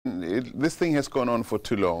this thing has gone on for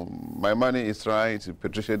too long. Maimane is right,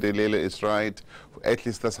 Patricia Lille is right. At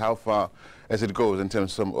least that's how far as it goes in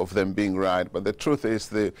terms of them being right. But the truth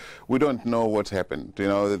is we don't know what happened. You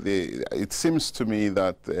know, it seems to me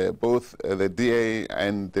that both the DA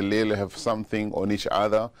and the Lille have something on each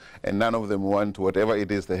other, and none of them want whatever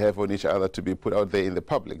it is they have on each other to be put out there in the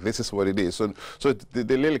public. This is what it is. So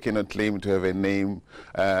the Lille cannot claim to have a name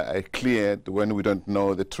cleared when we don't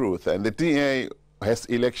know the truth. And the DA has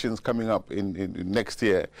elections coming up in next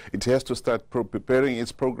year. It has to start preparing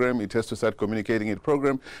its program, it has to start communicating its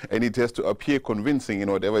program, and it has to appear convincing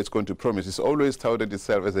in whatever it's going to promise. It's always touted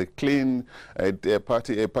itself as a clean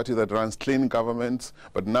party that runs clean governments,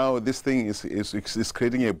 but now this thing is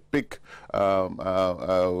creating a big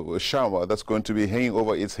shower that's going to be hanging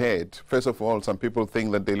over its head. First of all, some people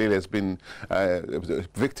think that Lille has been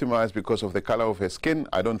victimized because of the color of her skin.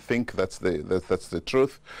 I don't think that's the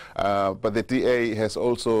truth, but the DA has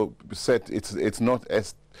also said it's not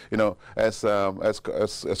as as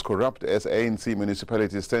corrupt as ANC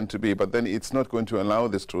municipalities tend to be, but then it's not going to allow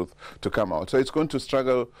this truth to come out. So it's going to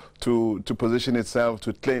struggle to position itself,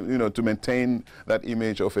 to claim, to maintain that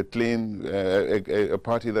image of a clean, a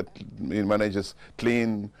party that manages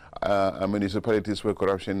clean municipalities where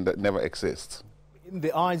corruption that never exists. In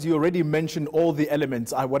the eyes, you already mentioned all the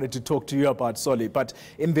elements I wanted to talk to you about, Solly, but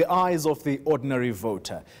in the eyes of the ordinary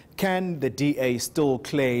voter, can the DA still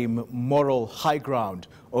claim moral high ground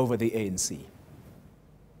over the ANC?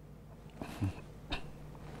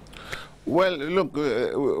 Well, look,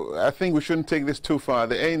 I think we shouldn't take this too far.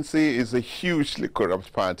 The ANC is a hugely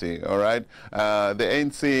corrupt party, all right? The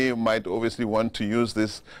ANC might obviously want to use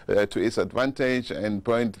this to its advantage and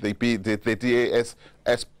point the DA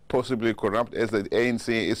as possibly corrupt as the ANC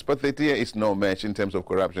is, but the DA is no match in terms of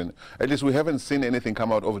corruption. At least we haven't seen anything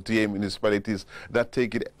come out of DA municipalities that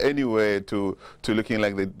take it anywhere to looking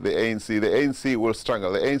like the ANC. The ANC will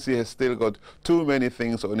struggle. The ANC has still got too many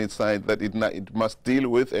things on its side that it must deal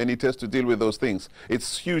with, and it has to deal with those things.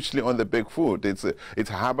 It's hugely on the back foot. It's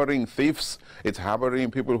harboring thieves. It's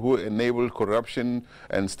harboring people who enable corruption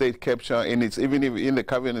and state capture, and it's even in the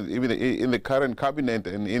cabinet, even in the current cabinet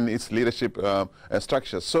and in its leadership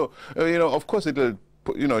structures. So, of course it will,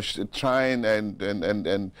 try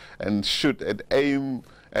and shoot and aim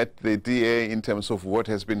at the DA in terms of what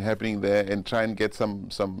has been happening there and try and get some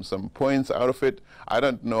points out of it. I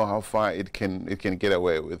don't know how far it can get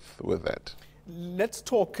away with that. Let's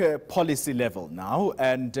talk policy level now,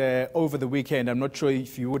 and over the weekend, I'm not sure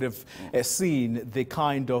if you would have seen the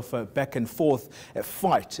kind of back and forth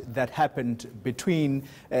fight that happened between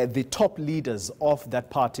the top leaders of that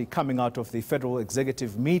party coming out of the Federal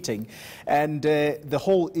Executive meeting, and the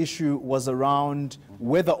whole issue was around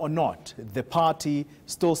whether or not the party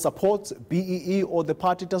still supports BEE or the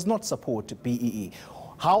party does not support BEE.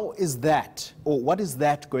 How is that, or what is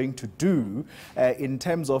that going to do in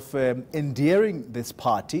terms of endearing this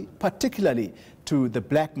party, particularly to the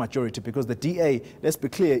black majority? Because the DA, let's be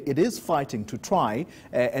clear, it is fighting to try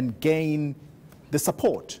and gain the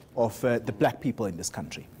support of the black people in this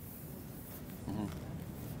country. Mm-hmm.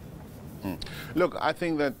 Look, I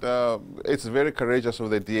think that it's very courageous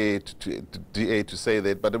of the DA to say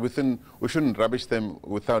that, but we shouldn't rubbish them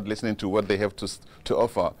without listening to what they have to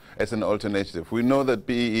offer as an alternative. We know that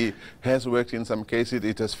BEE has worked in some cases,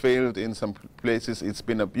 it has failed in some places, it's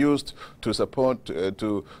been abused to support,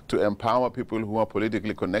 to empower people who are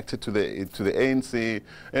politically connected to the ANC.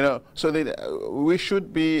 So we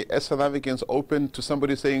should be, as South Africans, open to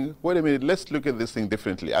somebody saying, wait a minute, let's look at this thing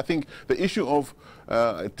differently. I think the issue of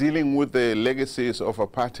dealing with the legacies of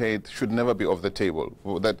apartheid should never be off the table.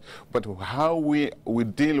 But how we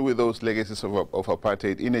deal with those legacies of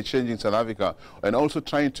apartheid in a changing South Africa, and also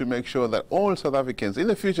trying to make sure that all South Africans, in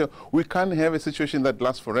the future, we can't have a situation that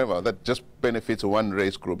lasts forever, that just benefits one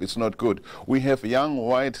race group. It's not good. We have young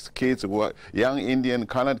white kids, young Indian,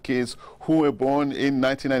 colored kids who were born in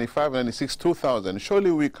 1995, 96, 2000.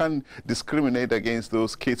 Surely we can't discriminate against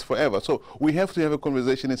those kids forever. So we have to have a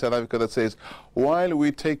conversation in South Africa that says, while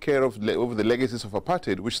we take care of the legacies of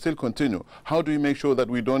apartheid, which still continue, how do we make sure that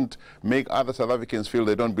we don't make other South Africans feel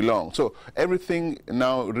they don't belong? So everything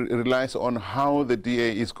now relies on how the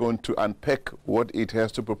DA is going to unpack what it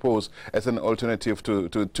has to propose as an alternative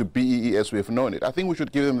to BEE as we have known it. I think we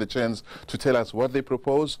should give them the chance to tell us what they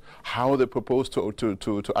propose, how they propose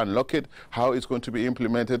to unlock it, how it's going to be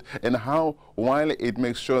implemented, and how, while it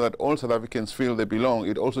makes sure that all South Africans feel they belong,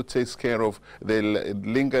 it also takes care of the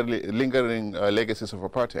lingering legacies of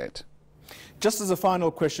apartheid. Just as a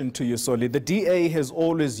final question to you, Soli, the DA has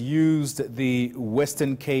always used the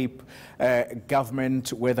Western Cape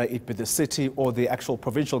government, whether it be the city or the actual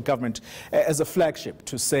provincial government, as a flagship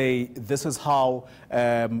to say this is how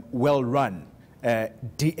well-run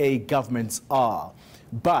DA governments are.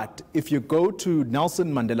 But if you go to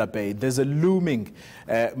Nelson Mandela Bay, there's a looming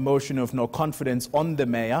motion of no confidence on the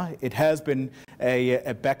mayor. It has been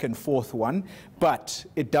a back and forth one, but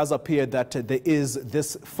it does appear that there is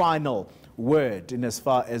this final word in as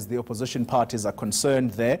far as the opposition parties are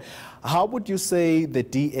concerned there. How would you say the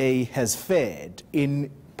DA has fared,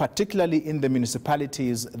 particularly in the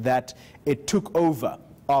municipalities that it took over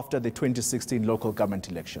after the 2016 local government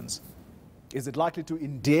elections? Is it likely to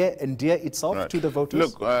endear itself to the voters?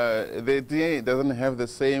 Look, the DA doesn't have the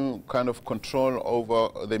same kind of control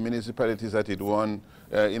over the municipalities that it won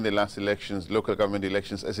in the last elections, local government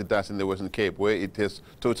elections, as it does in the Western Cape, where it has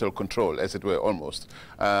total control, as it were, almost.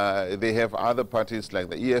 They have other parties like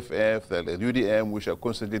the EFF, the UDM, which are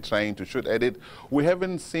constantly trying to shoot at it. We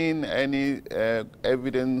haven't seen any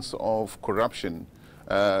evidence of corruption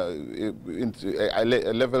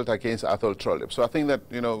leveled against Athol Trollip. So I think that,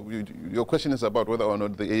 your question is about whether or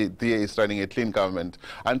not the DA is running a clean government.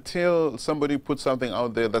 Until somebody puts something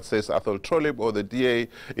out there that says Athol Trollip or the DA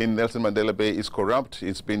in Nelson Mandela Bay is corrupt,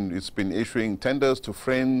 it's been issuing tenders to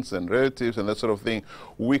friends and relatives and that sort of thing,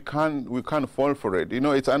 we can't fall for it.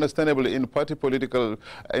 It's understandable in party political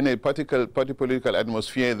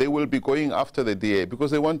atmosphere, they will be going after the DA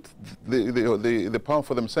because they want the power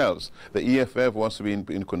for themselves. The EFF wants to be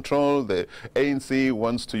in control, the ANC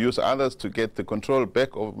wants to use others to get the control back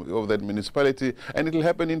of that municipality, and it'll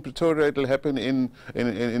happen in Pretoria, it'll happen in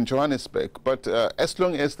Johannesburg. But as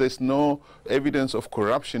long as there's no evidence of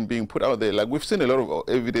corruption being put out there, like we've seen a lot of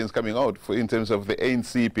evidence coming out in terms of the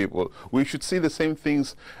ANC people, we should see the same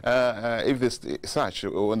things if there's such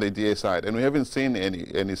on the DA side, and we haven't seen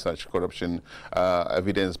any such corruption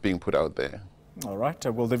evidence being put out there. All right,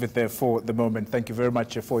 we'll leave it there for the moment. Thank you very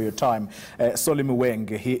much for your time. Soli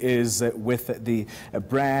Moeng, he is with the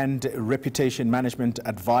Brand Reputation Management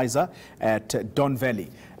Advisor at DonValley,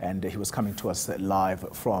 and he was coming to us live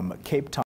from Cape Town.